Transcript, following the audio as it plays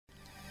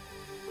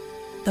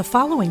The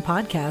following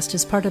podcast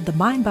is part of the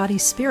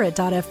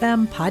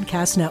MindBodySpirit.fm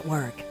podcast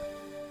network.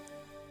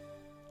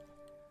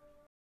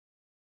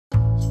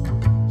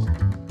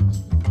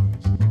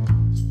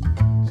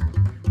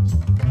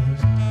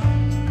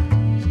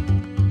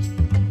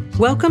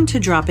 Welcome to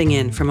Dropping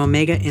In from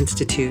Omega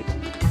Institute.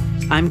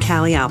 I'm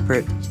Callie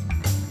Alpert.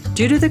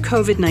 Due to the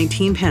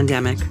COVID-19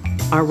 pandemic,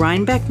 our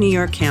Rhinebeck, New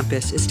York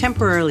campus is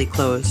temporarily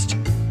closed,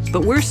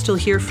 but we're still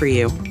here for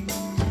you.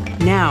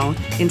 Now,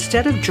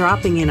 instead of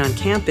dropping in on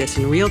campus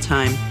in real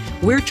time,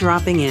 we're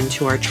dropping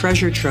into our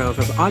treasure trove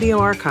of audio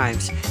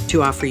archives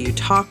to offer you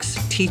talks,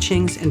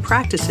 teachings, and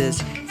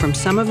practices from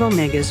some of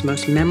Omega's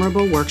most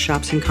memorable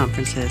workshops and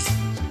conferences.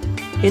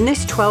 In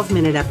this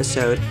 12-minute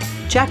episode,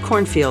 Jack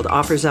Kornfield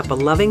offers up a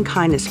loving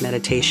kindness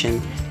meditation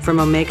from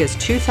Omega's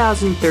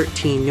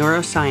 2013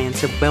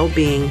 Neuroscience of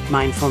Well-Being,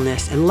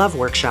 Mindfulness, and Love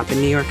workshop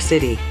in New York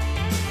City.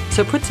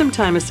 So put some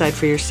time aside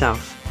for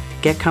yourself,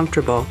 get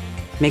comfortable,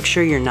 make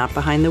sure you're not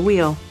behind the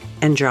wheel,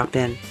 and drop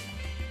in.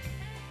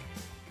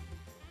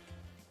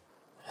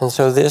 And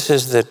so this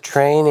is the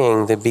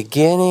training, the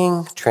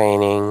beginning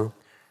training,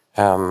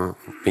 the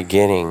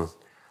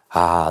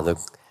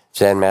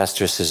Zen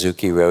Master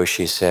Suzuki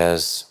Roshi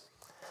says,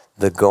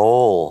 the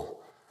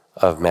goal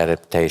of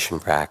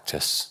meditation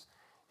practice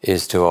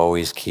is to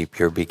always keep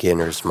your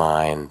beginner's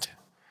mind.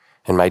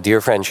 And my dear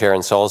friend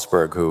Sharon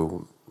Salzberg,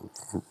 who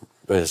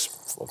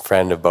is a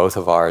friend of both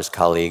of ours,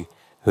 colleague,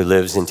 who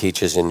lives and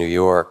teaches in New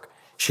York,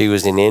 she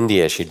was in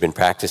India. She'd been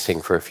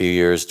practicing for a few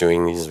years,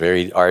 doing these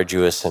very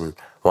arduous and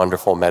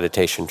wonderful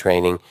meditation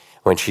training,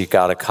 when she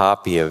got a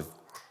copy of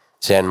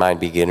Zen Mind,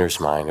 Beginner's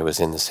Mind. It was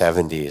in the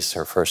 70s,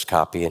 her first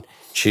copy. And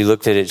she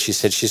looked at it, she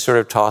said, she sort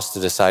of tossed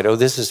it aside, oh,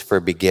 this is for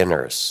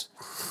beginners.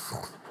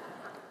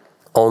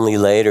 Only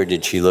later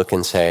did she look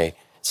and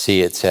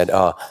see it said,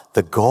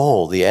 the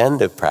goal, the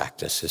end of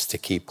practice is to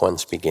keep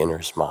one's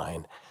beginner's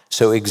mind.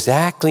 So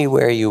exactly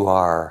where you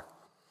are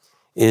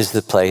is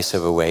the place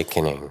of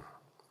awakening.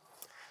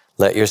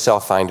 Let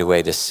yourself find a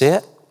way to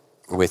sit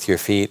with your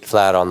feet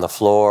flat on the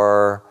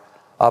floor,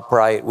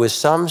 upright, with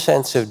some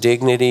sense of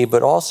dignity,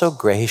 but also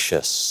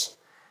gracious.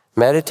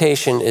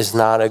 Meditation is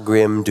not a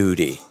grim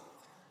duty.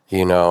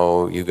 You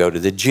know, you go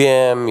to the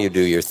gym, you do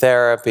your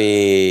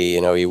therapy,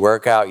 you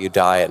work out, you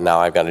diet, now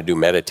I've got to do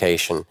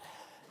meditation.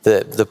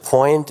 The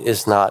point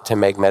is not to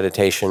make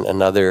meditation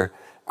another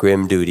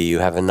grim duty. You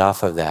have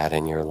enough of that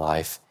in your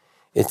life.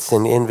 It's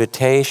an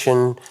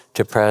invitation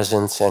to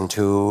presence and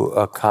to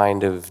a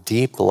kind of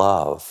deep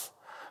love.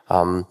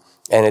 And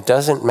it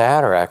doesn't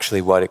matter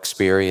actually what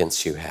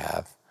experience you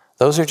have.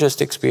 Those are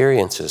just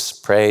experiences,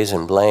 praise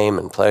and blame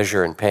and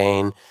pleasure and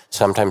pain.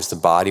 Sometimes the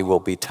body will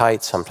be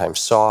tight,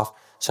 sometimes soft.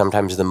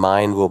 Sometimes the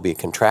mind will be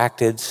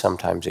contracted,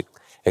 sometimes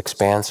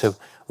expansive.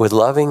 With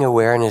loving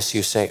awareness,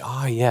 you say,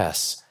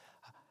 yes,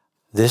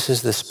 this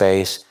is the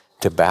space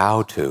to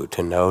bow to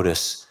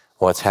notice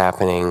what's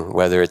happening,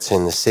 whether it's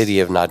in the city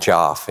of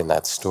Najaf in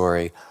that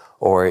story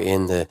or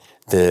in the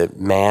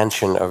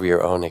mansion of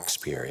your own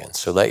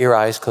experience. So let your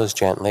eyes close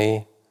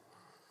gently.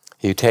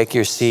 You take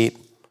your seat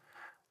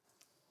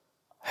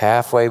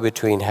halfway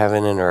between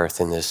heaven and earth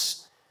in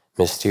this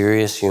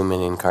mysterious human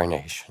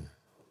incarnation.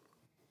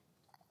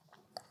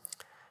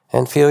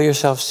 And feel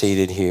yourself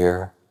seated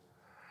here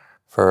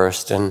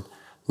first, and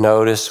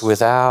notice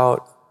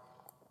without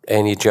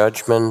any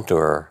judgment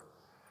or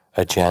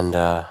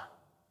agenda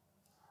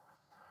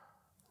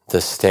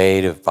the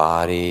state of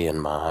body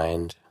and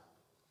mind,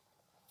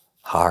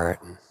 heart.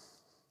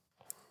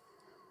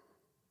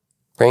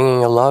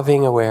 Bringing a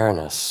loving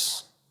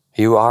awareness.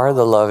 You are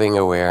the loving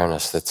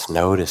awareness that's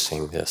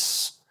noticing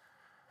this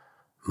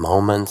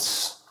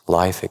moment's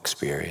life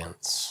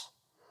experience.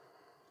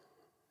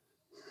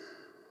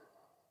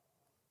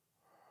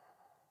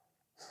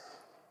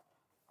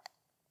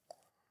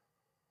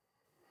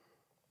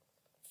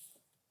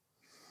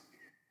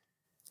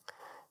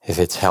 If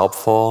it's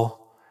helpful,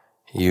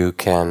 you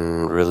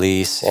can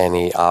release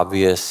any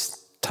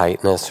obvious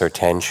tightness or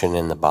tension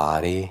in the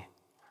body,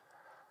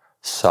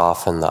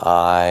 soften the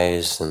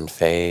eyes and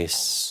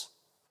face,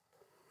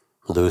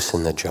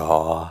 loosen the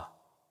jaw.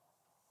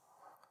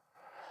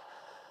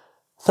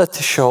 Let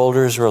the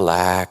shoulders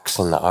relax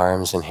and the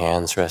arms and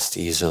hands rest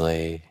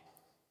easily.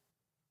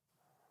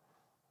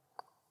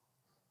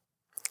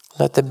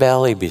 Let the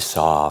belly be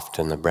soft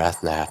and the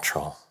breath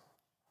natural.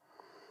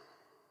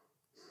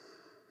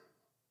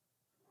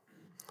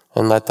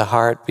 And let the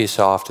heart be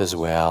soft as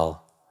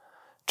well,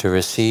 to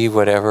receive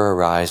whatever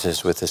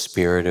arises with a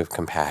spirit of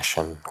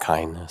compassion,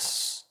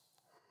 kindness.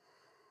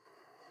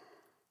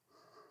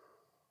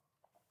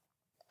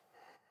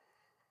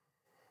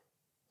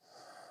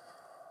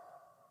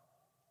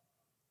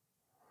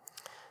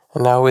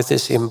 And now with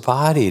this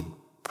embodied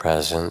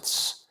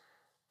presence,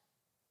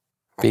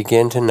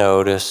 begin to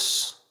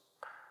notice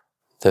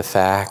the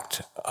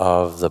fact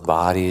of the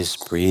body's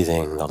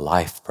breathing, the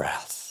life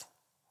breath.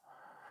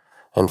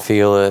 And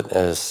feel it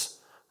as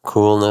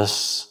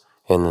coolness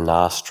in the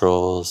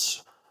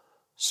nostrils,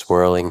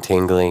 swirling,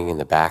 tingling in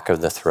the back of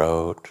the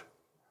throat,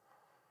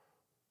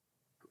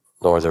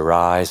 nor the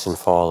rise and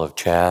fall of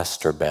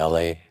chest or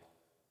belly.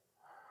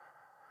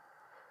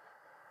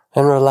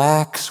 And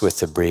relax with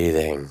the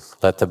breathing.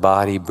 Let the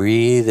body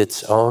breathe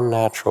its own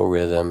natural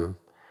rhythm.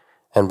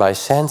 And by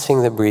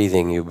sensing the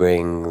breathing, you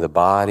bring the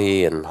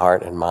body and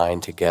heart and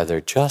mind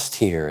together just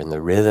here in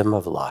the rhythm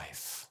of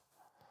life.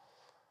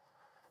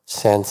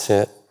 Sense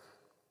it.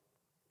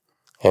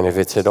 And if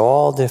it's at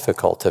all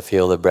difficult to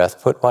feel the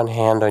breath, put one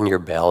hand on your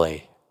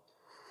belly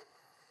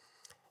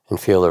and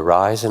feel the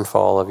rise and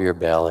fall of your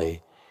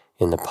belly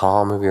in the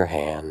palm of your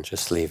hand.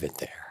 Just leave it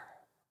there.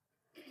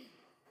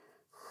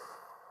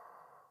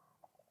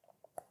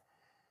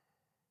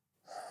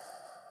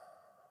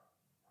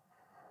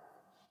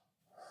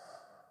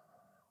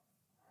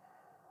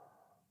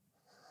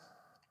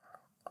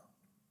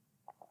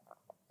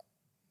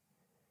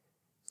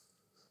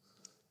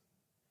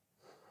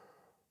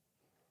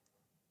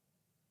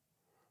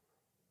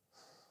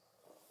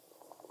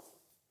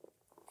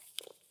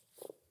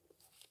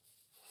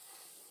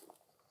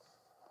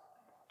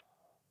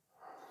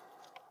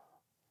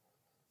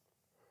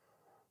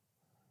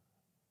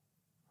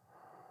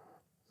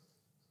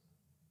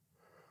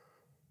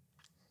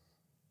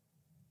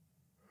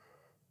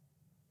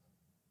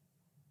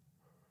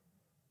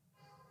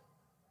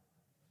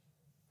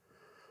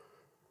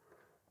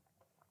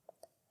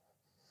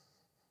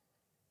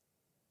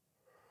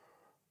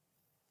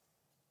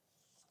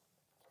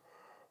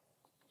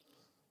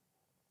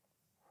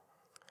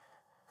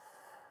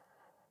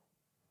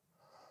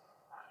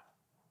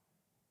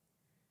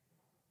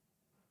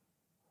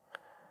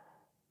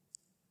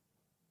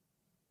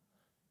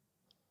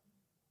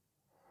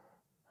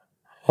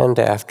 And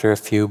after a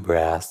few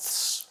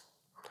breaths,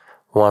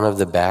 one of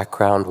the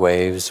background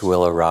waves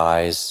will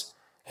arise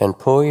and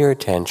pull your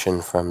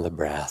attention from the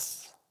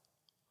breath.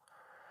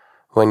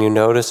 When you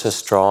notice a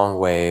strong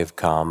wave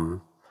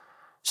come,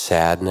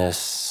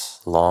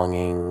 sadness,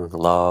 longing,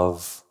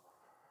 love,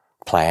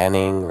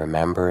 planning,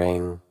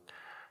 remembering,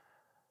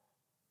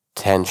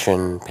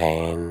 tension,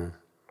 pain,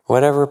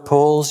 whatever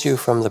pulls you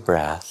from the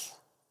breath,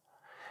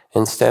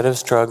 instead of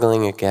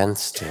struggling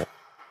against it,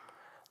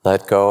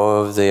 let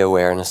go of the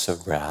awareness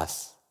of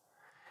breath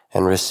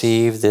and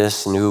receive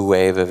this new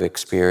wave of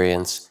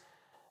experience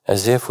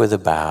as if with a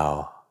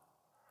bow,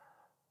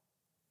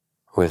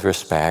 with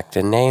respect,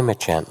 and name it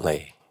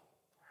gently.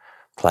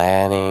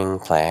 Planning,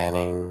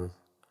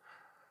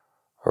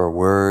 or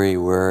worry,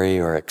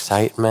 or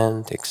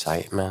excitement,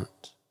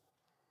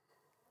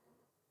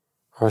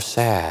 or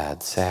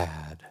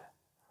sad.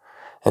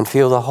 And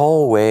feel the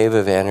whole wave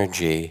of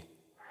energy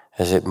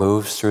as it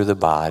moves through the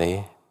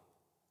body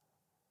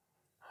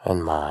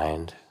and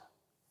mind,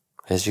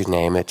 as you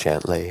name it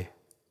gently.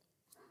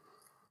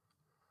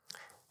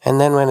 And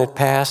then when it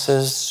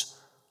passes,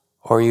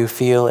 or you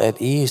feel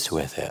at ease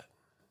with it,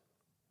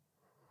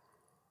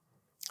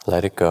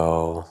 let it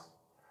go.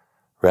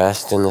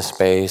 Rest in the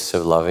space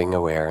of loving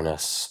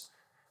awareness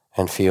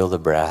and feel the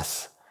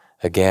breath.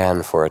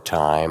 Again, for a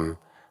time,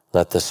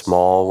 let the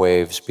small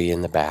waves be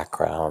in the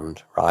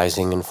background,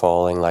 rising and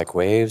falling like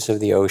waves of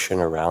the ocean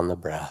around the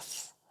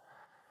breath.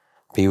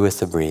 Be with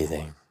the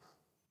breathing.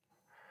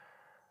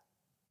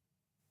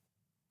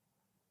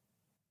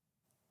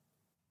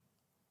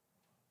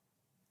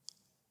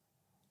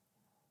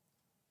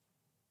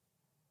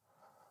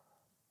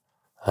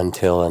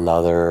 Until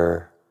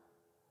another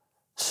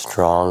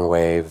strong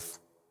wave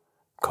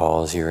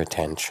calls your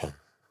attention.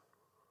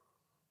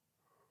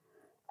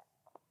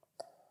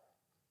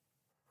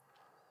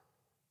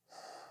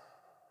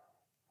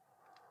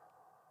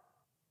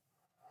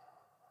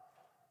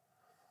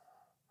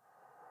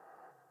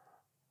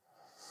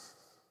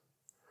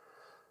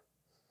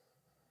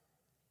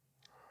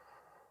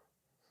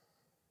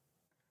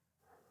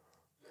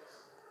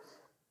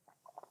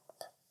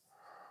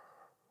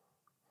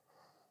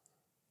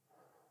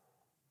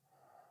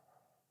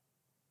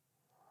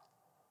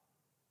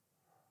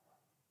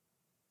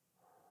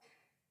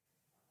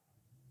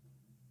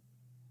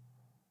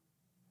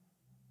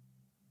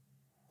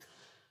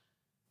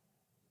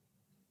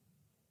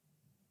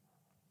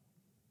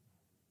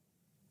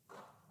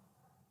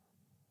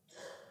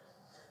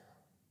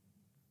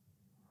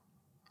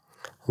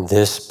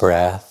 This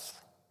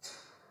breath,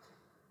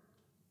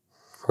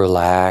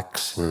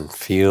 relax and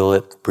feel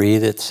it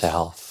breathe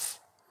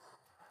itself.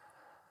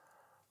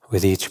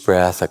 With each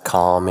breath, a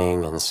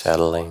calming and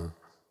settling,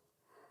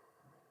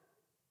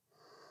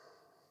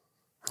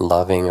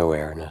 loving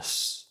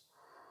awareness.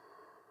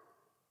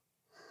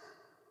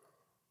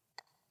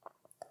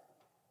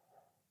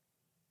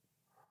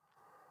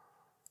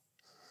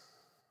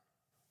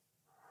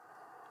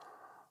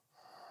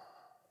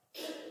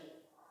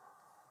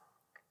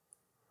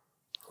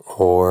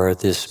 Or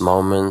this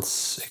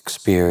moment's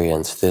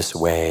experience, this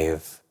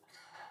wave,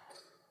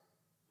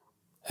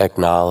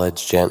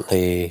 acknowledge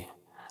gently,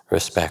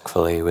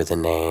 respectfully with a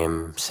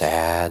name,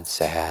 sad,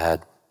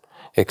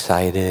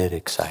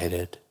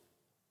 excited.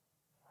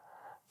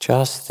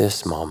 Just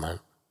this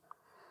moment.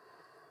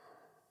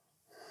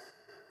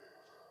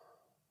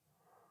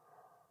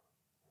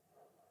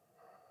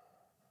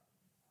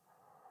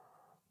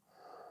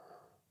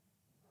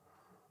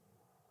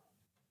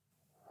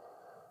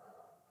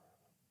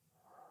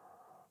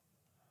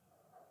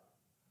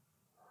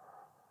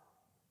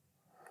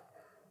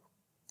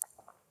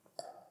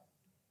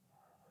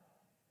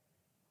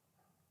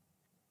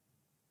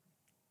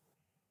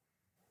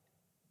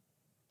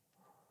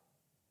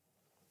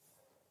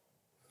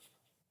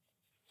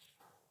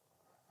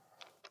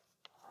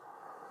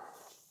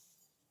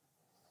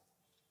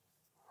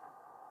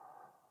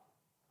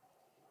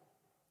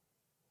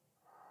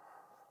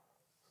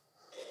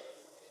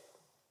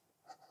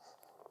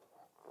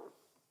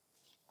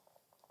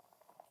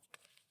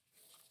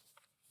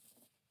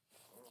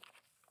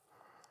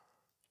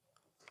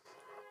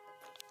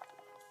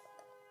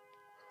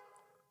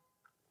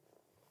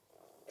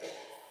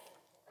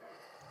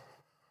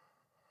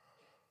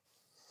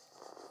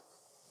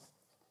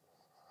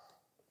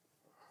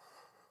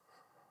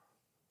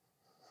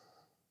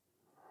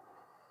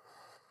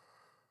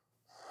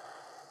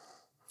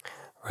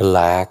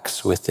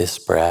 Relax with this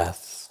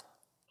breath.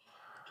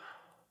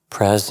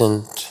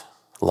 Present,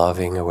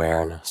 loving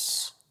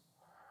awareness.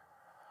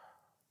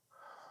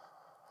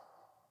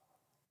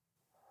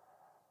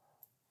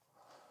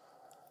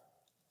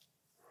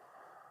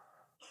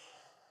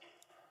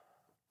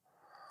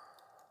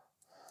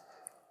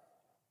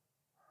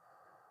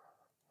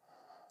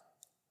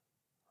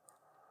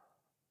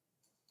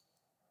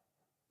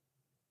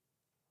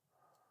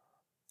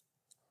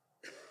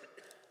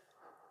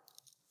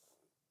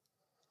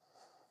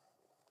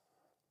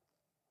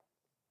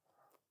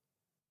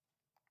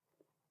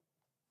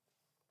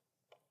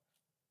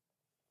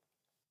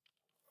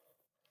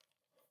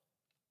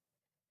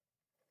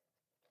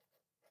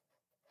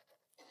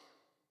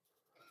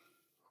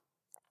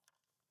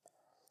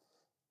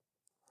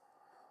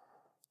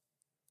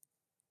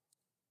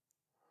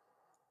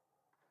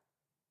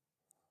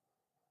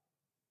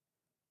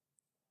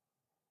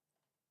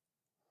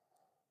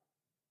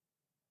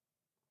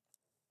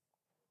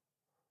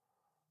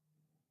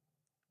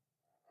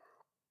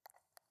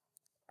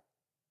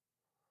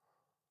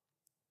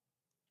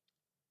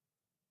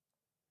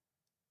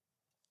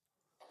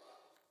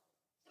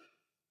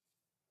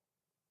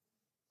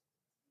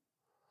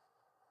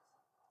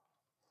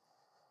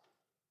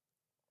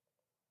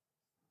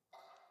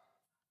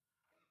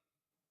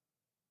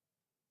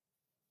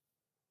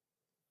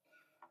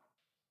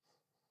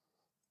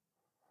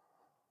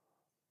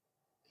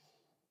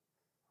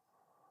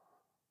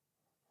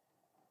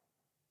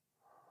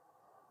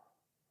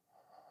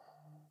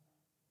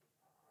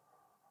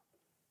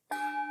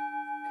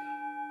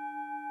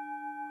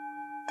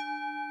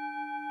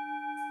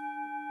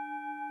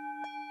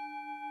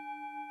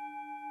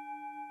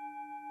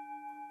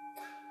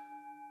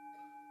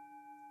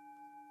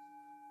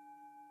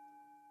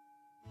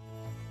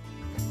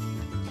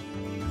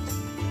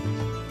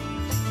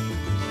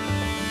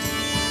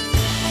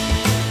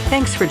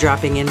 Thanks for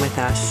dropping in with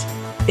us.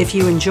 If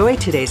you enjoyed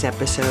today's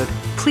episode,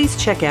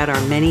 please check out our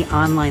many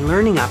online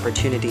learning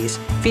opportunities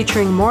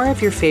featuring more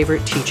of your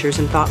favorite teachers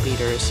and thought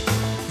leaders.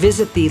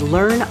 Visit the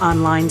Learn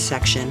Online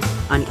section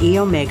on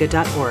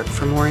eomega.org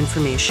for more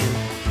information.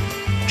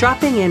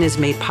 Dropping in is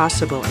made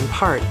possible in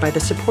part by the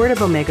support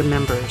of Omega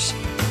members.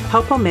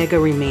 Help Omega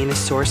remain a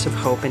source of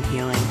hope and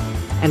healing,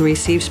 and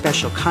receive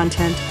special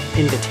content,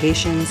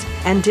 invitations,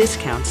 and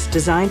discounts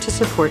designed to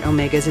support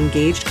Omega's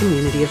engaged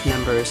community of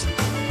members.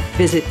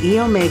 Visit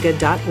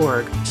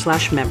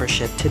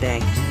eomega.org/membership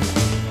today.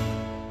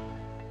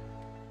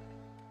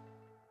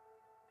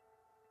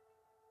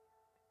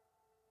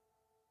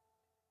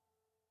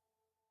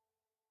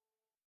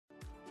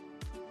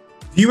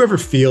 Do you ever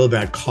feel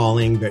that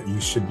calling that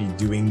you should be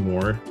doing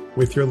more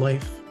with your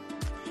life?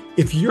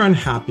 If you're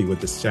unhappy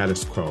with the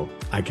status quo,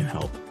 I can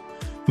help.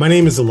 My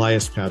name is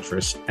Elias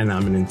Patras, and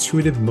I'm an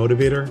intuitive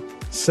motivator,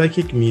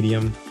 psychic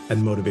medium,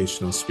 and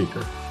motivational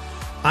speaker.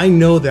 I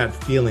know that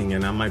feeling,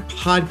 and on my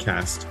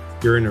podcast,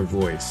 Your Inner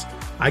Voice,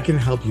 I can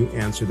help you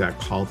answer that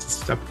call to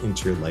step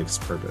into your life's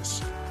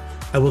purpose.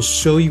 I will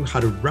show you how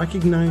to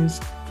recognize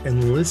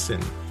and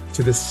listen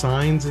to the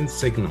signs and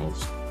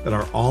signals that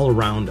are all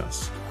around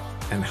us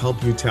and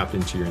help you tap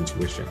into your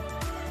intuition.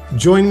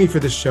 Join me for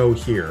the show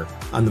here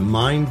on the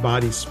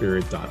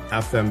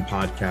mindbodyspirit.fm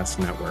podcast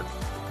network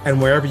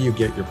and wherever you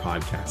get your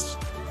podcasts.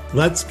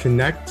 Let's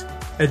connect,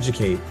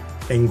 educate,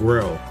 and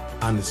grow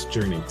on this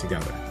journey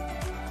together.